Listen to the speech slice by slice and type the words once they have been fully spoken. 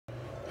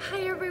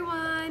Hi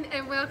everyone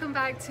and welcome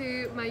back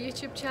to my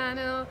YouTube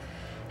channel.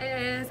 It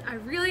is a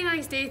really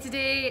nice day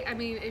today. I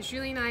mean, it's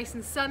really nice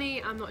and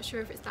sunny. I'm not sure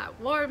if it's that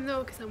warm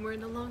though because I'm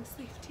wearing a long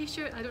sleeve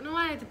t-shirt. I don't know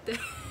why I did this.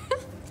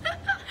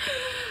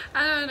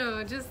 I don't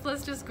know,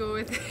 let's just go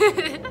with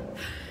it.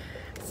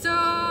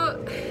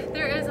 So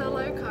there is a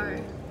loud car.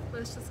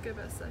 Let's just give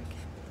it a sec.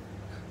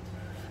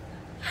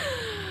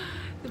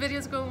 The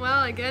video's going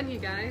well again, you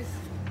guys.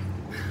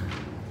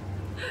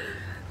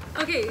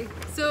 Okay,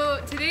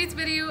 so today's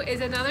video is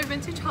another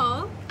vintage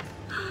haul.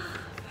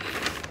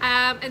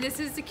 And this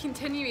is the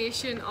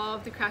continuation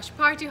of the Crash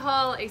Party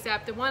haul,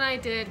 except the one I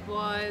did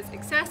was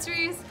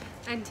accessories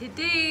and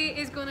today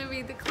is going to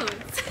be the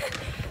clothes.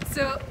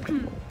 So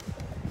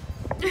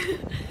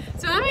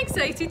I'm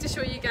excited to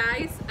show you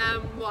guys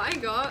what I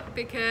got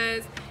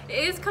because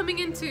it is coming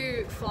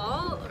into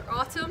fall or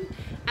autumn.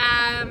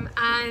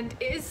 And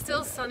it is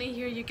still sunny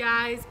here, you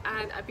guys,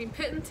 and I've been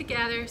putting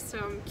together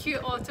some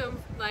cute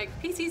autumn like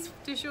pieces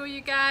to show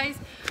you guys,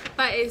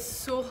 but it's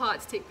so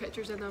hot to take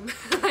pictures in them.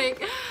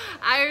 Like,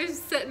 I was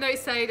sitting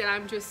outside and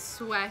I'm just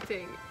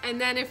sweating, and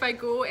then if I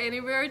go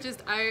anywhere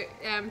just out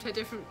to a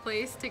different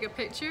place to take a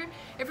picture,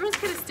 everyone's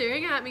kind of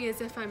staring at me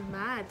as if I'm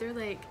mad. They're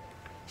like,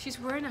 she's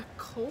wearing a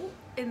coat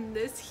in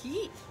this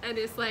heat, and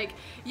it's like,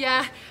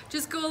 yeah,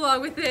 just go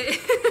along with it.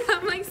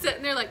 I'm like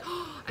sitting there like,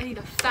 oh, I need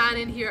a fan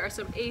in here or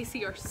some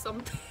AC or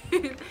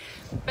something.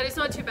 But it's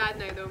not too bad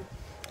now though.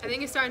 I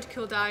think it's starting to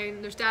cool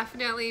down. There's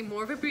definitely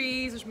more of a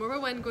breeze, there's more of a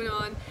wind going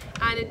on,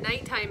 and at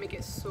night time it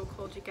gets so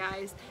cold, you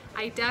guys.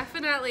 I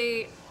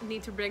definitely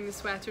need to bring the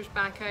sweaters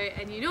back out,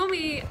 and you know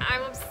me,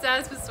 I'm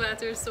obsessed with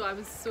sweaters, so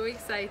I'm so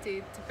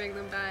excited to bring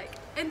them back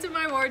into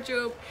my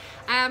wardrobe.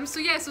 So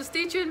yeah, so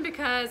stay tuned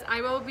because I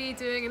will be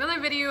doing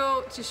another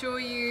video to show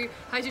you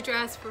how to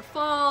dress for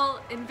fall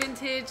in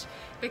vintage,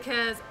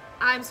 because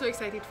I'm so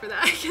excited for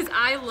that because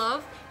I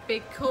love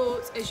big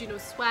coats, as you know,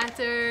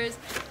 sweaters,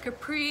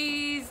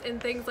 capris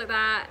and things like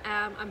that.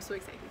 I'm so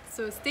excited,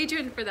 so stay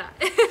tuned for that.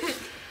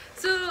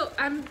 So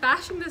I'm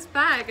bashing this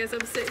bag as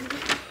I'm sitting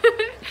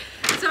here.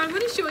 So I'm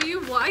going to show you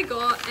what I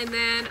got and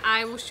then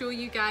I will show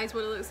you guys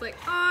what it looks like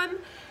on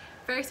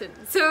very soon.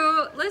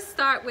 So let's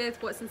start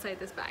with what's inside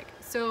this bag.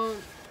 So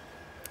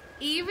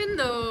even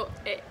though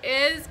it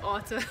is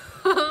autumn,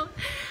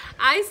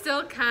 I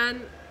still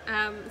can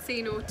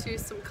say no to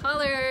some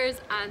colors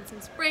and some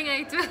spring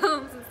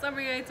items and summer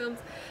items.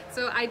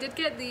 So I did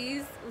get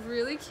these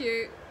really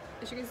cute,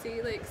 as you can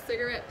see, like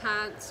cigarette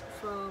pants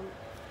from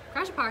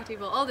Crash Party.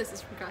 Well, all this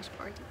is from Crash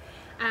Party.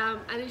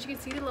 And as you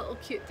can see, the little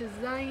cute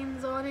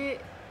designs on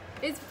it.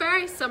 It's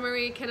very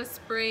summery, kind of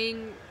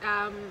spring.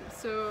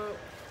 So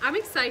I'm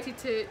excited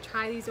to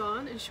try these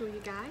on and show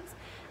you guys.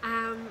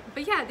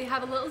 But yeah, they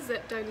have a little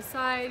zip down the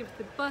side with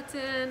the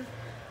button,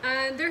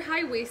 and they're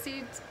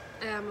high-waisted,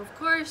 of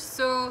course.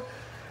 So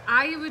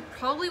I would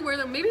probably wear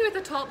them maybe with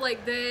a top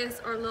like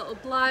this, or a little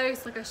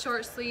blouse, like a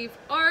short sleeve,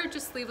 or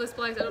just sleeveless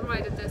blouse. I don't know why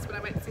I did this when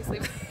I meant to say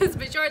sleeveless,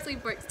 but short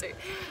sleeve works too.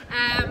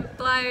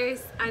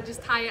 Blouse, and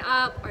just tie it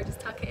up or just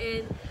tuck it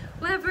in,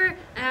 whatever,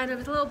 and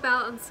with a little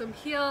belt and some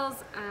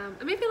heels, and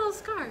maybe a little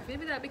scarf.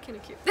 Maybe that'd be kind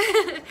of cute.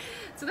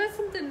 So that's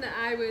something that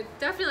I would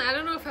definitely, I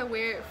don't know if I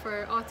wear it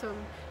for autumn,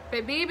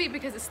 but maybe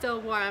because it's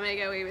still warm I might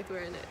get away with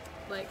wearing it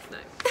like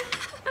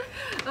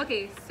now.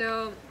 Okay,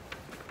 so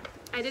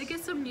I did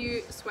get some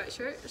new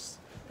sweatshirts.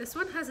 This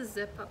one has a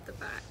zip up the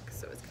back,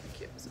 so it's kind of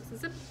cute. So it's a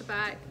zip up the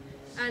back,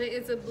 and it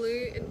is a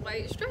blue and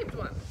white striped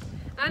one.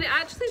 And it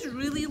actually is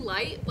really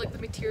light, like the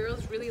material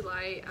is really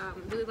light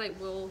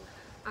wool.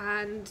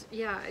 And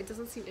yeah, it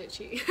doesn't seem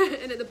itchy.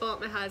 And at the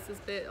bottom it has this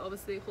bit,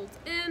 obviously holds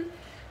in.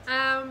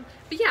 But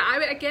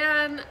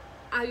yeah,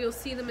 you'll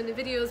see them in the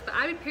videos, but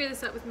I would pair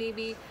this up with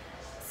maybe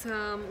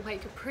some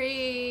white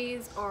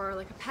capris or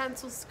like a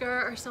pencil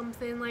skirt or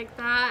something like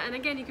that. And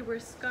again, you could wear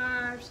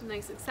scarves and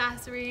nice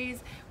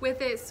accessories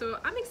with it. So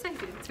I'm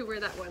excited to wear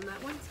that one.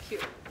 That one's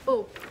cute.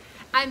 Oh,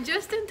 and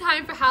just in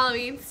time for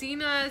Halloween,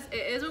 seeing as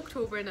it is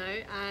October now,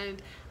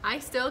 and I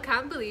still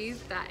can't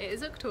believe that it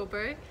is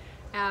October.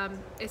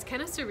 It's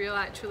kind of surreal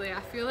actually.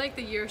 I feel like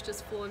the year's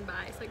just flown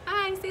by. It's like,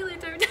 bye, see you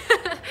later.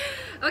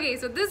 Okay,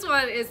 so this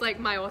one is like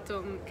my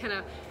autumn kind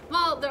of,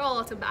 well, they're all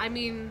autumn, but I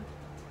mean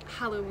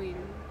Halloween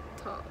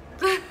top.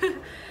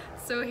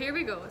 So here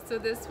we go. So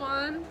this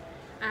one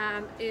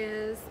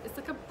it's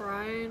like a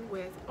brown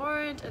with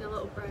orange and a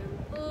little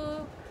brown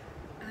bow.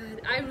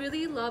 And I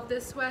really love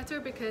this sweater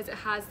because it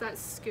has that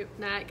scoop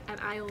neck, and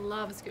I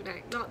love a scoop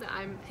neck. Not that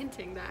I'm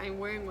hinting that I'm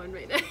wearing one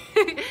right now.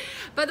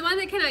 But the one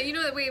that kind of, you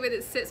know, that way when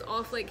it sits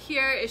off like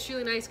here, it's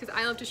really nice because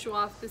I love to show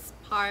off this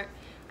part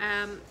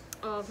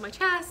of my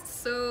chest.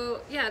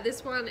 So yeah,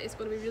 this one is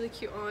going to be really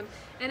cute on.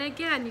 And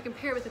again, you can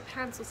pair it with a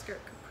pencil skirt,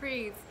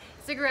 capris,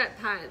 cigarette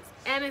pants,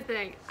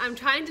 anything. I'm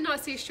trying to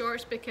not say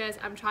shorts because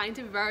I'm trying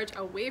to verge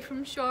away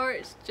from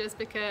shorts just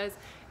because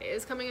it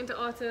is coming into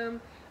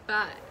autumn,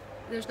 but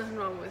there's nothing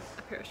wrong with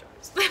a pair of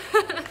shorts.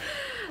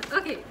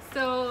 Okay,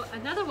 so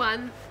another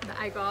one that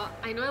I got,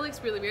 I know it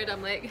looks really weird,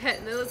 I'm like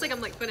hitting, it looks like I'm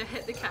like gonna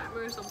hit the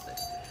camera or something.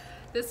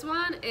 This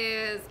one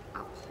is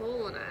a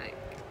polo neck,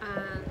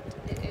 and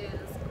it is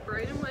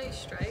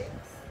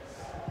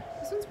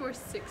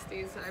more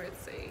 60s, I would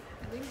say.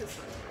 I think this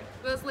one's more,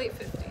 well, it's late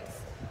 50s.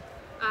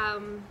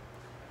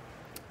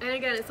 And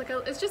again,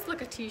 it's just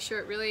like a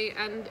t-shirt really,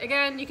 and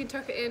again you can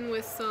tuck it in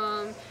with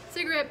some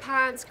cigarette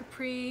pants,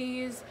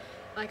 capris,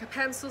 like a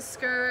pencil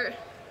skirt,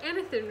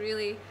 anything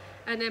really,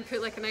 and then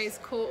put like a nice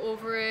coat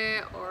over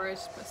it, or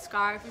just a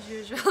scarf as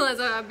usual, as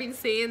I've been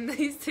saying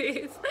these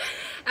days.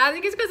 I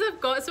think it's because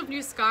I've got some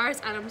new scarves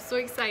and I'm so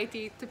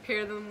excited to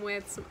pair them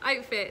with some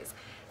outfits.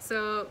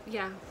 So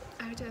yeah,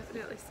 I would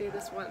definitely say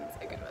this one's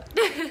a good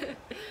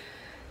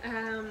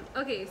one.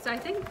 Okay, so I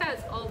think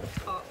that's all the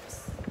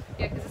tops.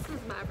 Yeah, because this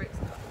one's Maverick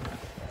stuff.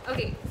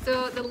 Okay,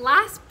 so the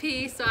last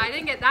piece, so I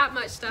didn't get that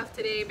much stuff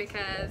today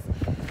because,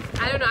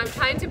 I don't know, I'm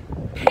trying to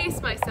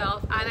pace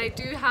myself, and I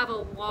do have a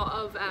lot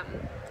of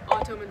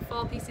autumn and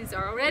fall pieces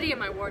are already in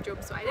my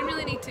wardrobe, so I didn't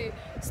really need to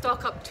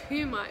stock up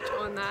too much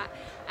on that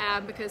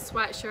because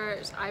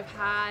sweatshirts I've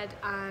had,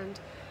 and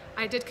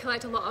I did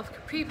collect a lot of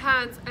capri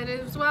pants, and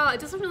as well, it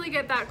doesn't really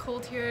get that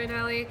cold here in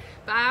LA,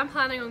 but I am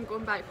planning on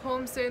going back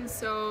home soon,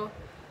 so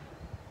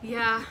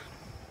yeah.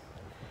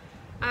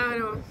 I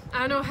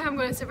don't know how I'm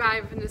going to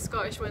survive in the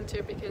Scottish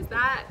winter, because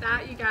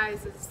that you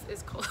guys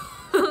is cold.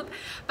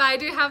 But I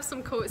do have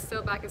some coats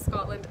still back in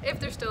Scotland, if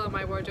they're still in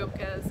my wardrobe,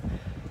 because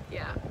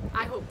yeah,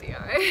 I hope they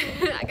are.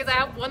 Because I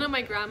have one of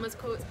my grandma's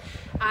coats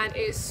and it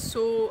is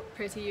so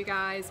pretty, you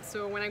guys.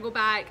 So when I go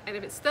back, and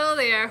if it's still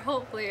there,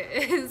 hopefully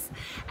it is,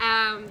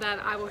 then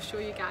I will show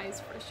you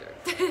guys for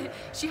sure.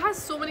 She has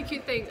so many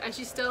cute things and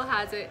she still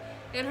has it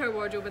in her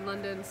wardrobe in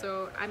London,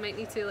 so I might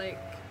need to like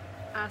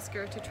ask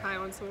her to try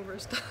on some of her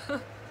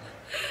stuff.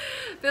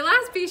 The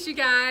last piece, you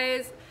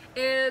guys,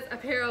 is a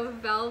pair of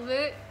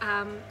velvet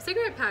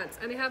cigarette pants,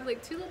 and they have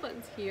like two little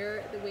buttons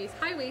here at the waist,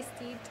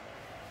 high-waisted,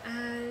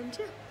 and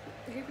yeah,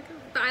 here we go.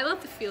 But I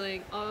love the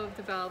feeling of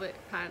the velvet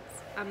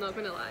pants, I'm not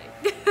gonna lie.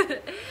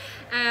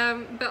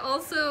 But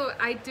also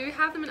I do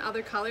have them in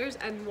other colors,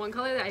 and one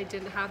color that I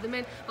didn't have them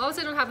in,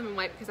 obviously I don't have them in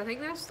white because I think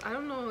that's, I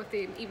don't know if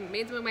they even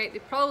made them in white. They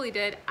probably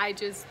did, I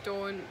just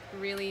don't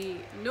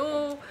really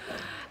know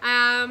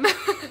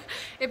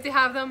if they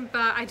have them,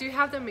 but I do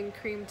have them in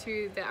cream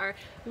too that are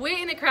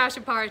waiting to crash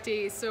a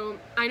party. So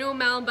I know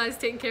Mel and Buzz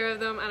taking care of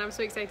them, and I'm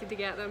so excited to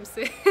get them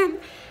soon.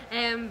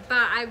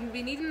 But I've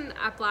been needing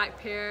a black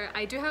pair.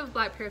 I do have a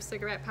black pair of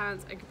cigarette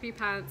pants and capri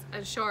pants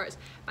and shorts,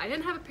 but I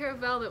didn't have a pair of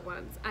velvet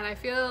ones, and I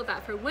feel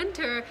that for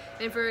winter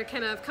and for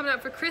kind of coming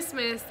up for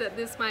Christmas that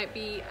this might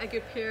be a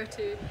good pair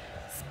to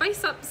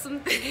spice up some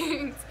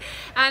things.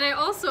 And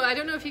I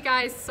don't know if you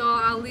guys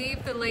saw, I'll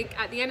leave the link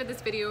at the end of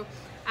this video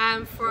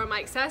for my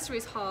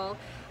accessories haul.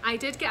 I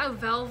did get a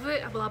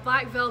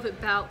black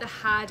velvet belt that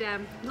had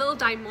little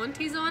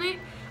diamantes on it,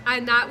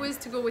 and that was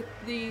to go with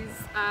these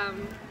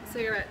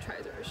cigarette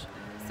trousers.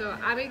 So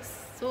I'm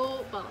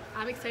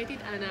excited,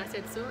 and I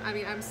said so. I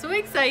mean, I'm so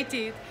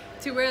excited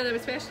to wear them,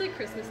 especially at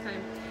Christmas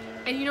time.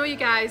 And you know, you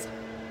guys,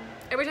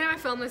 every time I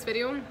film this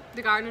video,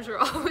 the gardeners are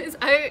always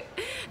out.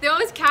 They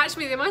always catch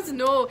me. They must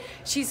know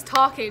she's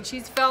talking,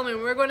 she's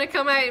filming. We're going to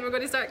come out and we're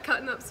going to start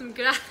cutting up some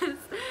grass.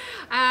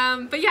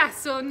 But yeah,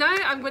 so now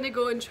I'm going to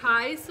go and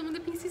try some of the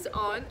pieces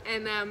on,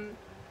 and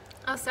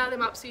I'll set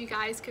them up so you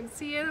guys can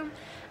see them.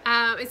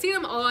 And see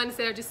them on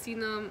instead of just seeing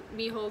them,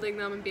 me holding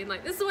them and being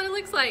like, this is what it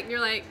looks like. And you're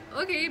like,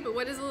 okay, but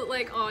what does it look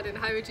like on, and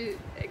how would you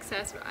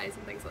accessorize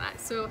and things like that.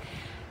 So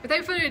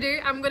without further ado,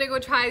 I'm gonna go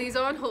try these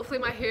on. Hopefully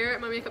my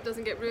makeup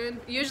doesn't get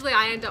ruined. Usually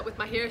I end up with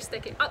my hair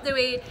sticking up the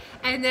way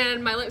and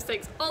then my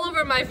lipstick's all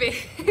over my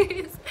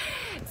face.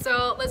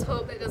 So let's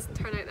hope that it doesn't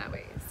turn out that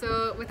way.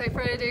 So without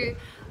further ado,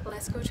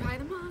 let's go try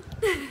them on.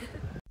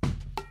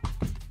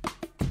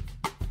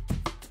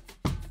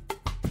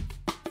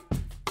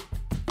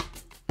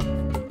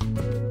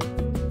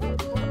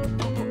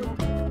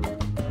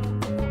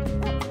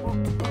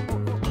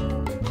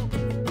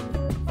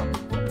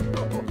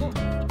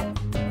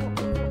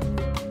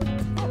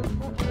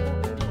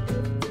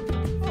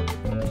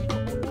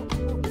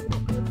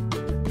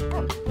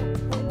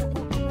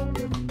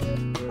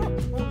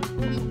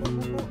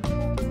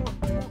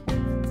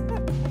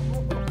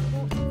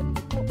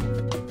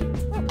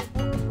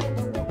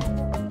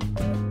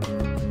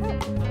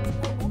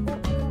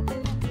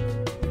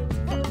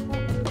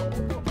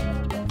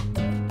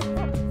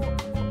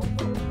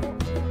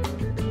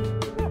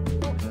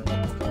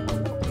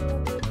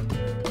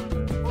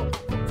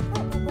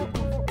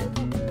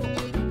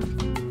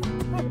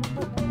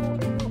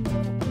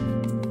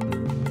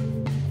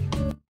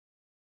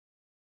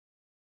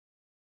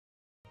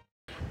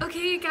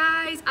 Okay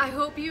guys, I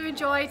hope you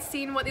enjoyed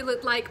seeing what they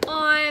look like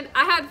on.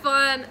 I had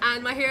fun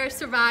and my hair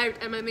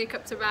survived and my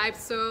makeup survived,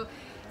 so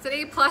it's an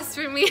A+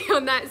 for me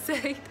on that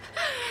side.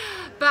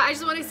 But I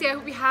just want to say I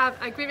hope you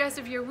have a great rest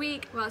of your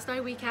week. Well, it's now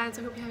a weekend,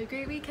 so I hope you have a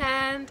great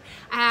weekend.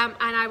 And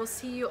I will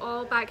see you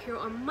all back here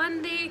on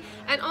Monday.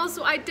 And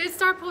also, I did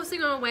start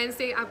posting on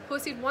Wednesday. I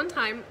posted one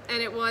time,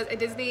 and it was a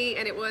Disney,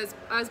 and I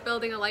was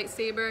building a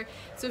lightsaber.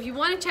 So if you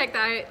want to check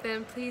that out,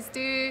 then please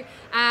do.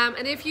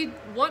 And if you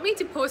want me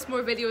to post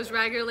more videos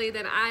regularly,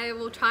 then I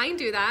will try and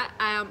do that.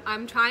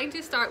 I'm trying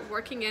to start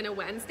working in a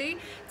Wednesday.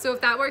 So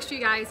if that works for you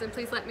guys, then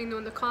please let me know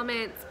in the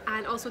comments.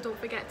 And also don't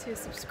forget to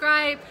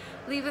subscribe,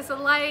 leave us a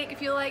like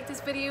if you like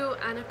this video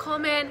and a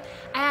comment,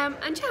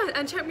 and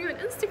check me on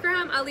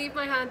Instagram. I'll leave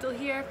my handle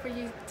here for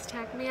you to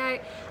check me out.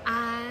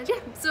 And yeah,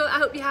 so I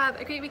hope you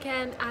have a great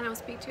weekend, and I'll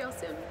speak to you all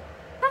soon.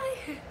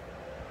 Bye.